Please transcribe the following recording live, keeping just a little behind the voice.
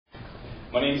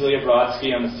My name is Ilya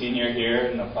Brotzky. I'm a senior here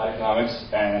in Applied Economics,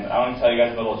 and I want to tell you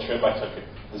guys a little trip I took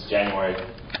this January.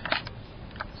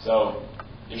 So,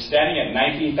 you're standing at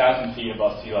 19,000 feet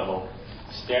above sea level,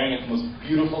 staring at the most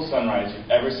beautiful sunrise you've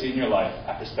ever seen in your life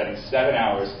after spending 7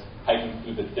 hours hiking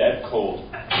through the dead cold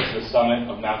to the summit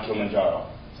of Mount Kilimanjaro,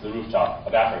 to the rooftop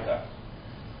of Africa.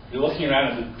 You're looking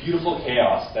around at the beautiful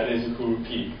chaos that is Uhuru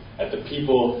Peak, at the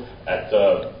people, at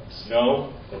the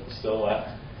snow that's still left,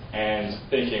 and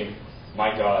thinking,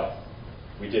 my God,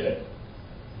 we did it.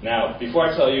 Now, before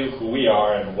I tell you who we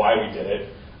are and why we did it,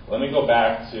 let me go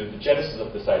back to the genesis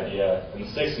of this idea and the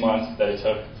 6 months that it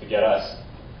took to get us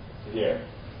to here.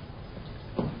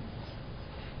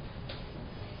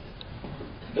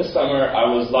 This summer, I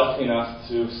was lucky enough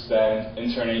to spend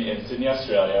interning in Sydney,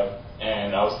 Australia,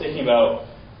 and I was thinking about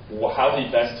how to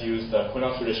best use the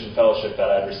Cornell Tradition Fellowship that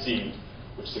I had received,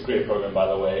 which is a great program, by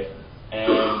the way,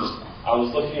 and I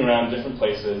was looking around different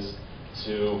places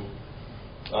to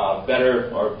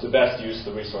best use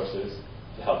the resources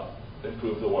to help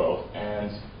improve the world. And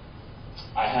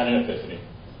I had an epiphany.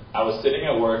 I was sitting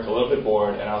at work, a little bit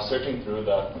bored, and I was searching through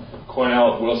the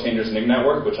Cornell World Changers NIG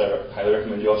Network, which I highly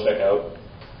recommend you all check out,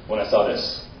 when I saw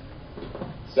this.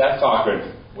 Seth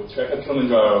Cochran, with Trek up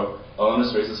Kilimanjaro,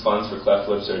 alumnus raises funds for cleft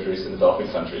lip surgeries in developing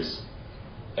countries.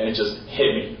 And it just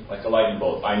hit me like a lightning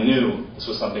bolt. I knew this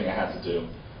was something I had to do.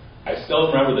 I still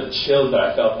remember the chills that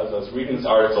I felt as I was reading this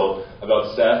article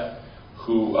about Seth,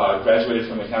 who graduated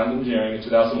from mechanical engineering in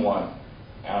 2001,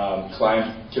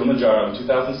 climbed Kilimanjaro in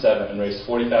 2007, and raised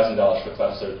 $40,000 for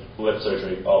cleft lip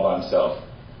surgery all by himself.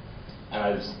 And I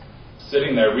was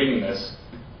sitting there reading this,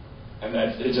 and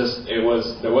there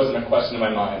wasn't a question in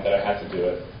my mind that I had to do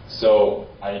it. So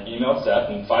I emailed Seth,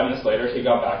 and 5 minutes later he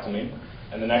got back to me,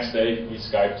 and the next day we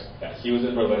Skyped. Yeah, he was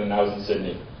in Berlin and I was in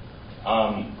Sydney.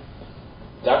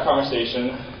 That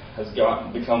conversation has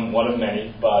become one of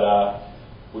many, but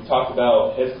we talked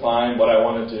about his climb, what I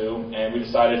want to do, and we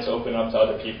decided to open up to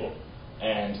other people.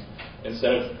 And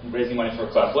instead of raising money for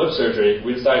cleft lip surgery,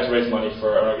 we decided to raise money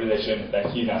for an organization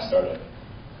that he now started.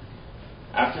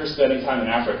 After spending time in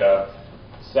Africa,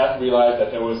 Seth realized that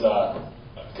there was a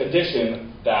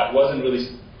condition that wasn't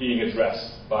really being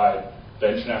addressed by the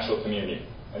international community,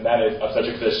 and that is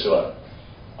obstetric fistula.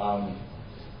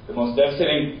 The most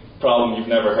devastating problem you've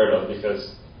never heard of,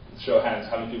 because show of hands,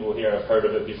 how many people here have heard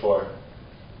of it before?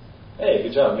 Hey,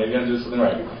 good job, maybe I'm doing something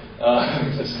right.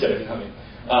 Just kidding, not me.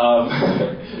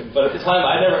 But at the time,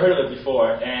 I'd never heard of it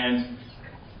before, and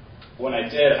when I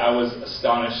did, I was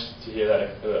astonished to hear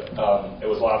that it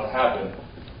was allowed to happen.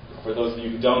 For those of you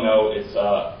who don't know, it's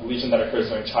a lesion that occurs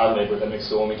during child labor that makes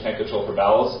the woman can't control her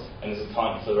bowels and is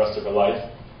incontinent for the rest of her life,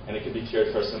 and it can be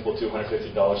cured for a simple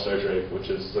 $250 surgery, which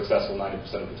is successful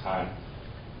 90% of the time.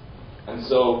 And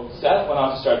so Seth went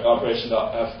on to start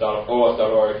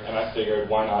Operation.org, and I figured,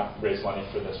 why not raise money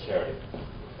for this charity?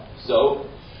 So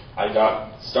I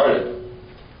got started.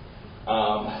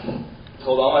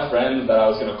 Told all my friends that I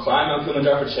was going to climb Mount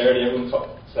Kilimanjaro for charity. Everyone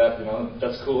said,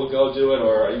 that's cool, go do it,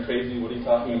 or are you crazy, what are you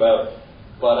talking about?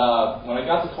 But when I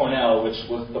got to Cornell, which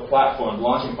was the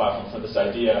launching platform for this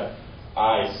idea,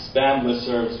 I spammed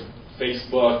listservs,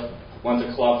 Facebook, went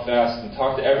to Club Fest, and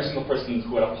talked to every single person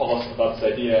who had a pulse about this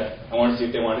idea and wanted to see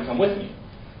if they wanted to come with me.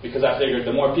 Because I figured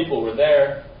the more people were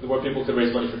there, the more people could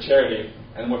raise money for charity,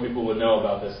 and the more people would know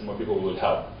about this, and the more people would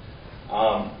help.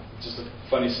 Just a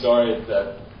funny story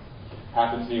that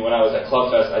happened to me when I was at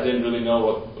Club Fest. I didn't really know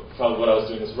what I was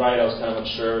doing was right. I was kind of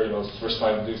unsure. It was the first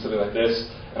time to do something like this.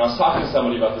 And I was talking to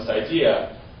somebody about this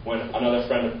idea when another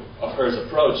friend of hers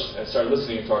approached and started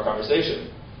listening to our conversation.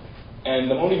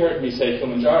 And the moment he heard me say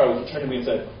Kilimanjaro, he turned to me and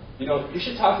said, you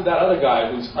should talk to that other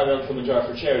guy who's climbing up Kilimanjaro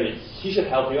for charity. He should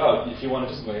help you out if you want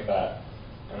to do something like that.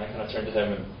 And I kind of turned to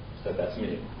him and said, that's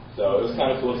me. So it was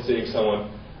kind of cool seeing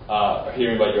someone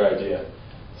hearing about your idea.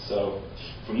 So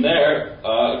from there,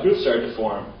 a group started to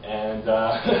form, and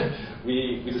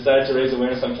we decided to raise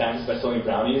awareness on campus by selling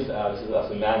brownies. This is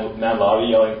us in Man Lobby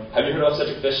yelling, have you heard of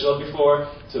obstetric fistula before?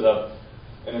 To the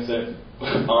innocent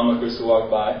onlookers who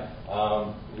walked by.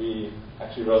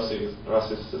 Rossi's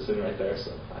sitting right there,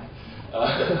 so hi.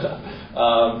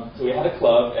 So we had a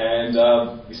club, and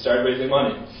we started raising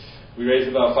money. We raised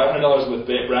about $500 with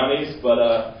brownies,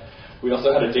 but we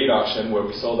also had a date auction where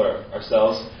we sold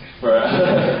ourselves for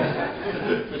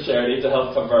charity to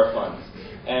help cover our funds.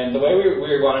 And the way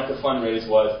we wanted to fundraise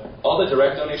was all the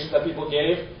direct donations that people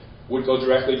gave would go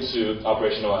directly to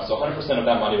Operation OS. So 100% of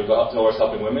that money would go towards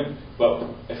helping women, but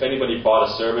if anybody bought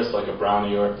a service like a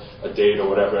brownie or a date or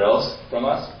whatever else from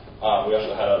us, we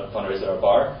also had a fundraiser at our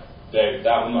bar,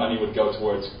 that money would go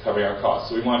towards covering our costs.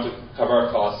 So we wanted to cover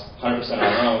our costs 100% on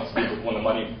our own, so when the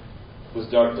money was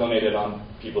donated on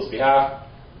people's behalf,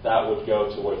 that would go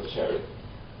towards the charity.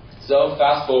 So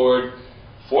fast forward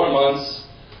 4 months,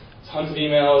 tons of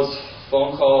emails,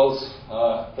 phone calls,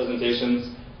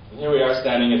 presentations, and here we are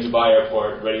standing at Dubai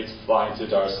Airport, ready to fly into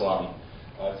Dar es Salaam.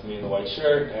 It's me in the white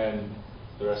shirt, and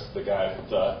the rest of the guys.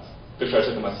 It's a picture I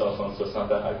took on my cell phone, so it's not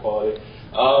that high quality.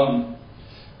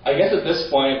 I guess at this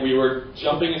point, we were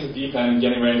jumping into the deep end and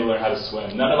getting ready to learn how to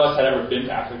swim. None of us had ever been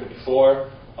to Africa before,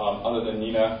 other than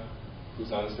Nina, who's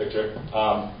not in this picture.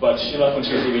 But she left when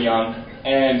she was really young,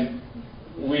 and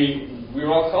we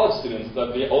were all college students.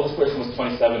 The oldest person was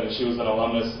 27, and she was an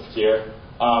alumnus here.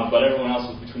 But everyone else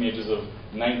was between the ages of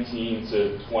 19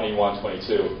 to 21,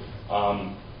 22.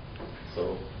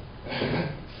 So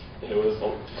it was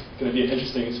going to be an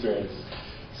interesting experience.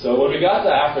 So when we got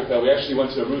to Africa, we actually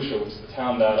went to Arusha, which is the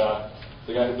town that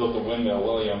the guy who built the windmill,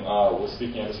 William, was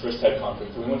speaking at his first TED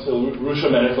conference. So we went to Arusha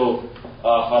Medical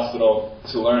Hospital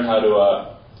to learn how to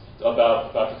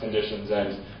about the conditions,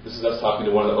 and this is us talking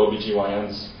to one of the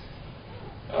OBGYNs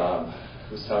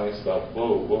who's telling us about,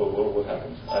 whoa, what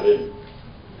happened? I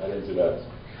didn't do that.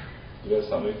 You guys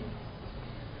tell me?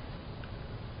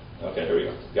 Okay, here we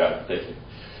go. Got it. Thank you.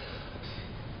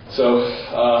 So,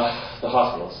 the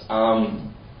hospitals.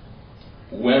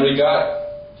 When we got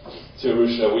to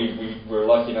Arusha, we were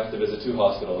lucky enough to visit 2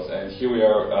 hospitals, and here we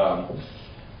are.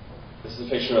 This is a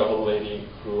picture of a lady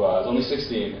who is only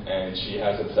 16, and she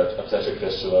has obstetric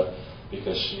fistula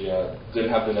because she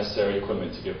didn't have the necessary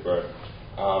equipment to give birth.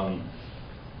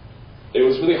 It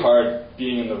was really hard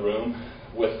being in the room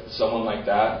with someone like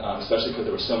that, especially because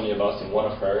there were so many of us and one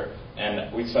of her,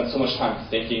 and we spent so much time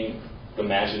thinking,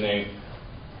 imagining,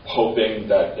 hoping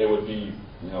that it would be,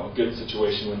 a good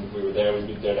situation when we were there, we'd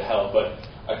be there to help. But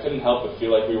I couldn't help but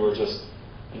feel like we were just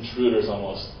intruders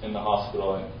almost in the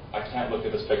hospital, and I can't look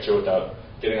at this picture without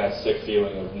getting that sick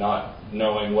feeling of not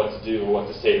knowing what to do or what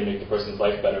to say to make the person's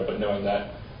life better, but knowing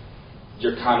that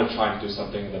you're kind of trying to do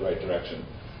something in the right direction.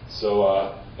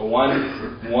 So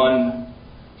one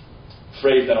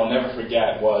phrase that I'll never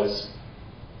forget was,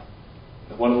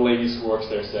 one of the ladies who works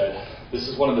there said, "This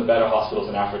is one of the better hospitals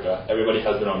in Africa. Everybody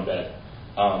has their own bed."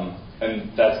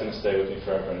 And that's going to stay with me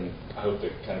forever, and I hope to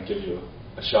kind of give you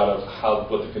a shot of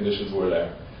what the conditions were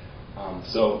there.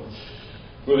 So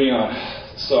moving on.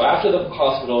 So after the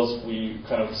hospitals, we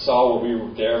kind of saw what we were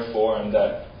there for, and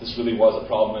that this really was a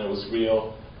problem and it was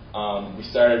real. We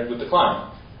started with the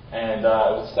climb. And it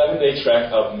was a 7-day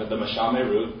trek up the Mashame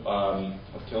route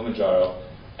of Kilimanjaro.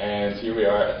 And here we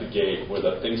are at the gate where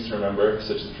the things to remember,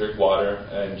 such as drink water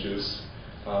and juice,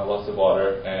 lots of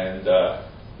water, and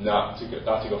not to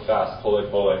go fast,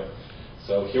 pole.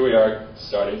 So here we are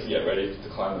starting to get ready to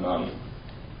climb the mountain.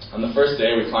 On the first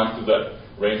day, we climbed through the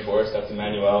rainforest. That's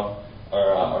Emmanuel,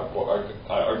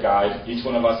 our guide. Each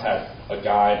one of us had a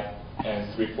guide and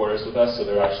 3 porters with us, so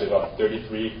there were actually about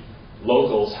 33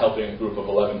 locals helping a group of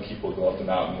 11 people go up the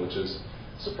mountain, which is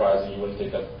surprising. You wouldn't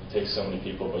think that it takes so many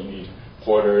people, but you need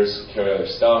porters, carry other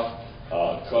stuff,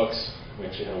 cooks. We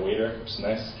actually had a waiter, which is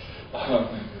nice.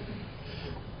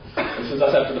 This is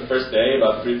us after the first day,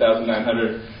 about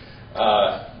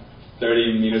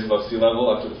 3,930 meters above sea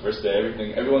level after the first day.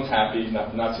 Everyone's happy,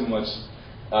 not too much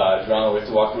drama. We have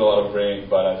to walk through a lot of rain,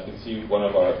 but as you can see one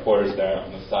of our porters there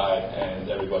on the side, and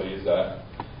everybody is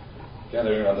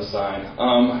gathering around the sign.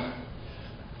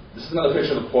 This is another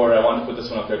picture of the porter. I wanted to put this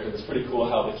one up there because it's pretty cool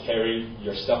how they carry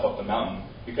your stuff up the mountain.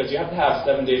 Because you have to have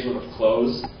 7 days worth of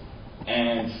clothes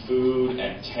and food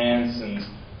and tents and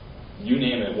you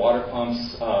name it, water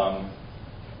pumps,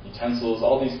 utensils,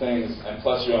 all these things, and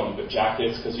plus your own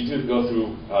jackets, because you do go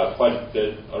through quite a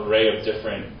bit array of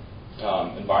different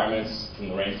environments, from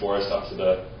the rainforest up to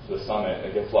the summit.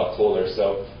 It gets a lot colder.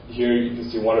 So here you can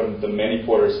see one of the many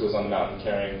porters who was on the mountain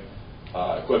carrying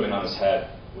equipment on his head,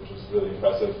 which was really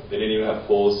impressive. They didn't even have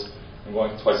poles and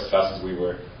going twice as fast as we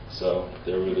were, so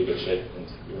they were really good shape, and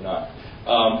we were not.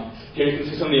 Here you can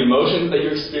see some of the emotions that you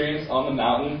experience on the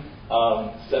mountain.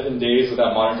 7 days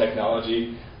without modern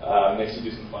technology makes you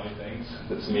do some funny things.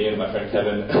 That's me and my friend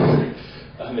Kevin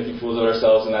making fools of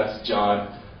ourselves, and that's John,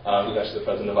 who's actually the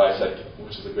president of ISEC,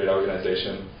 which is a great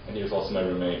organization, and he was also my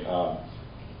roommate.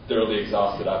 Thoroughly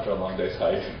exhausted after a long day's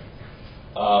hike.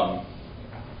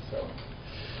 So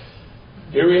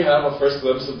here we have a first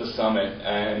glimpse of the summit,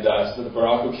 and so the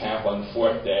Baraku camp on the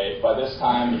 4th day. By this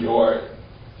time, you're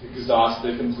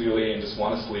exhausted completely and just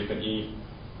want to sleep and eat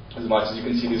as much. As you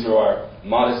can see, these are our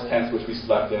modest tents which we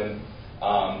slept in,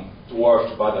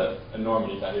 dwarfed by the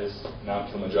enormity that is Mount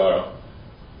Kilimanjaro.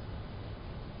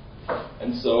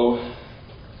 And so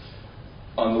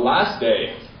on the last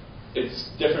day, it's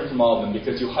different from all of them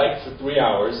because you hike for 3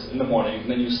 hours in the morning and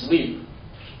then you sleep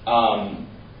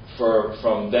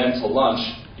from then to lunch,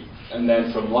 and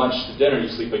then from lunch to dinner you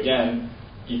sleep again,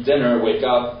 eat dinner, wake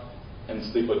up, and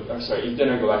sleep. Eat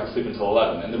dinner, go back to sleep until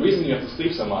 11. And the reason you have to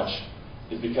sleep so much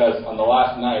is because on the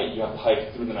last night you have to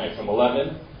hike through the night from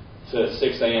 11 to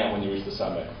 6 a.m. when you reach the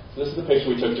summit. So this is the picture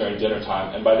we took during dinner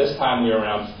time, and by this time we were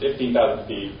around 15,000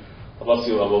 feet above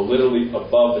sea level, literally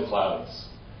above the clouds,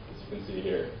 as you can see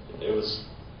here. It was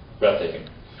breathtaking.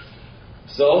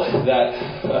 So that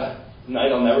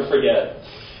night I'll never forget.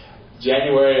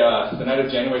 The night of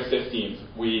January 15th,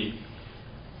 we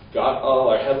got all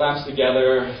our headlamps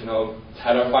together,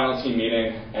 had our final team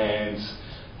meeting, and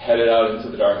headed out into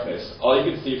the darkness. All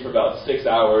you could see for about 6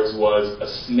 hours was a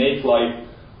snake-like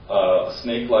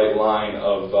line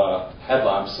of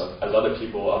headlamps as other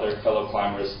fellow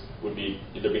climbers would be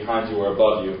either behind you or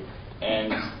above you.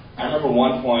 And I remember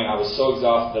one point I was so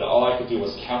exhausted that all I could do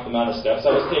was count the amount of steps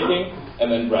I was taking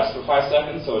and then rest for 5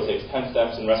 seconds. So it takes 10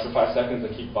 steps and rest for 5 seconds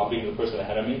and keep bumping into the person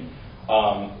ahead of me.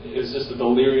 It was just a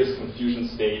delirious confusion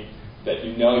state that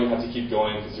you have to keep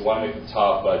going because you want to make the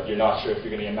top, but you're not sure if you're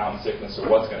going to get mountain sickness or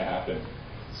what's going to happen.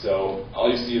 So all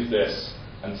you see is this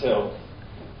until...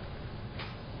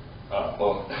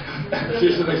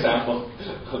 here's an example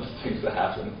of the things that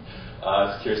happen.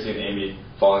 It's Kirsty and Amy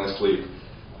falling asleep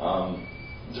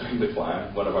during the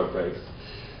climb, one of our breaks.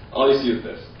 All you see is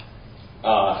this.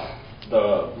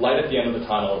 The light at the end of the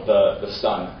tunnel, the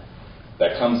sun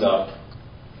that comes up,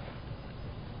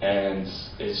 and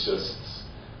it's just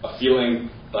a feeling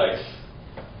like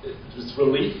it's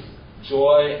relief,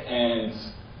 joy, and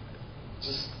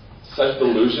just such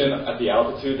delusion at the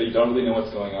altitude that you don't really know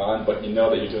what's going on, but you know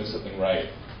that you're doing something right.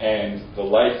 And the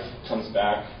light comes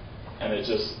back, and it's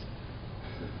just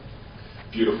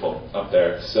beautiful up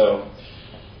there. So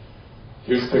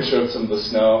here's a picture of some of the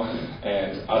snow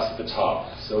and us at the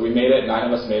top. So we made it.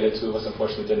 9 of us made it. 2 of us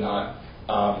unfortunately did not.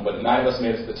 But 9 of us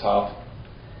made it to the top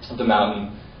of the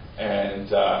mountain.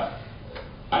 And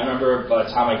I remember by the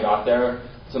time I got there,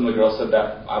 some of the girls said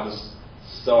that I was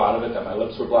so out of it that my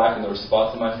lips were black and there were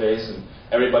spots on my face, and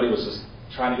everybody was just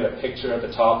trying to get a picture at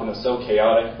the top, and it was so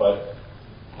chaotic, but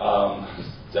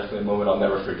definitely a moment I'll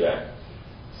never forget.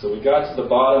 So we got to the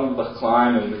bottom of the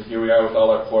climb, and here we are with all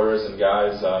our porters and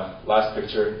guys. Last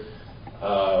picture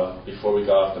before we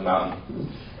got off the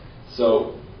mountain.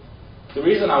 So the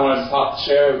reason I wanted to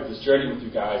share this journey with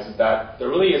you guys is that there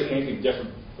really isn't anything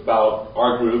different about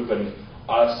our group and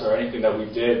us or anything that we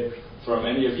did from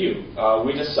any of you.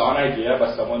 We just saw an idea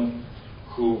by someone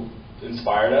who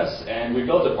inspired us, and we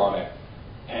built upon it.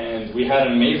 And we had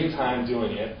an amazing time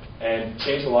doing it, and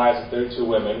changed the lives of 32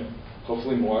 women,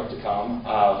 hopefully more to come,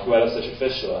 who had such a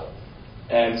fistula.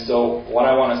 And so what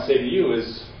I want to say to you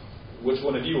is, which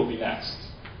one of you will be next?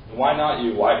 And why not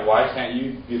you? Why can't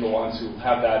you be the ones who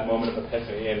have that moment of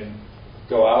epiphany and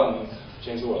go out and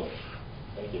change the world?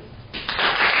 Thank you.